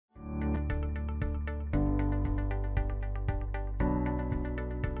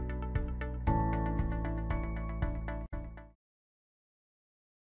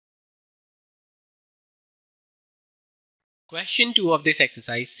Question 2 of this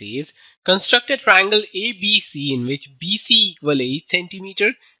exercise says, construct a triangle ABC in which BC equal 8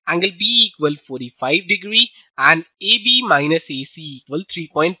 cm, angle B equal 45 degree and AB minus AC equal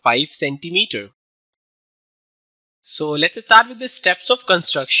 3.5 cm. So let's start with the steps of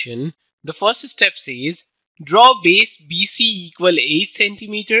construction. The first step says, draw base BC equal 8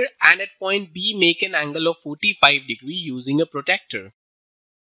 cm and at point B make an angle of 45 degree using a protractor.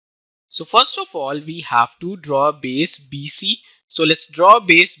 So first of all, we have to draw a base BC. So let's draw a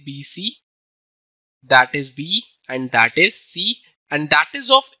base BC. That is B and that is C and that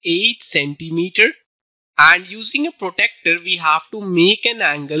is of 8 centimeter. And using a protractor, we have to make an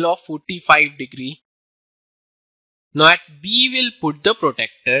angle of 45 degree. Now at B, we'll put the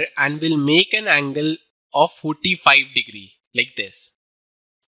protractor and we'll make an angle of 45 degree like this.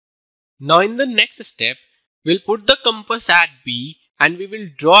 Now in the next step, we'll put the compass at B and we will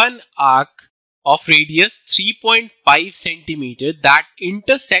draw an arc of radius 3.5 centimeter that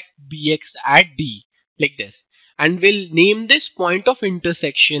intersect BX at D like this, and we'll name this point of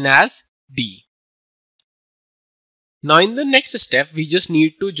intersection as D. Now in the next step, we just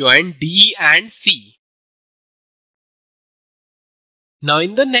need to join D and C. Now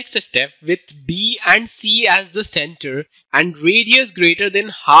in the next step, with D and C as the center and radius greater than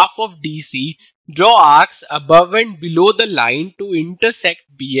half of DC, draw arcs above and below the line to intersect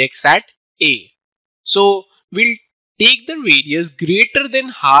BX at A. So we'll take the radius greater than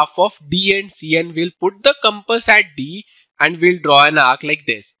half of D and C and we'll put the compass at D and we'll draw an arc like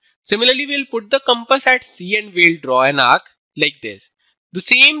this. Similarly, we'll put the compass at C and we'll draw an arc like this. The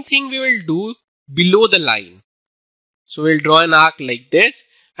same thing we will do below the line. So we'll draw an arc like this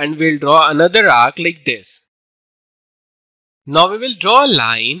and we'll draw another arc like this. Now we will draw a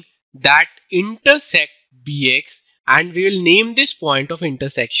line that intersect BX and we will name this point of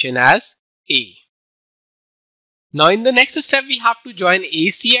intersection as A. Now in the next step, we have to join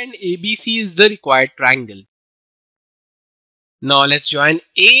AC and ABC is the required triangle. Now let's join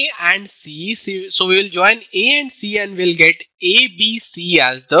A and C. So we will join A and C and we'll get ABC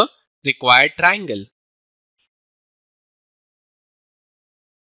as the required triangle.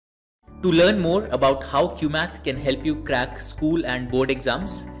 To learn more about how QMath can help you crack school and board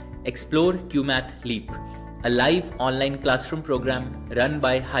exams, explore QMath Leap, a live online classroom program run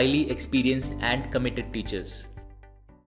by highly experienced and committed teachers.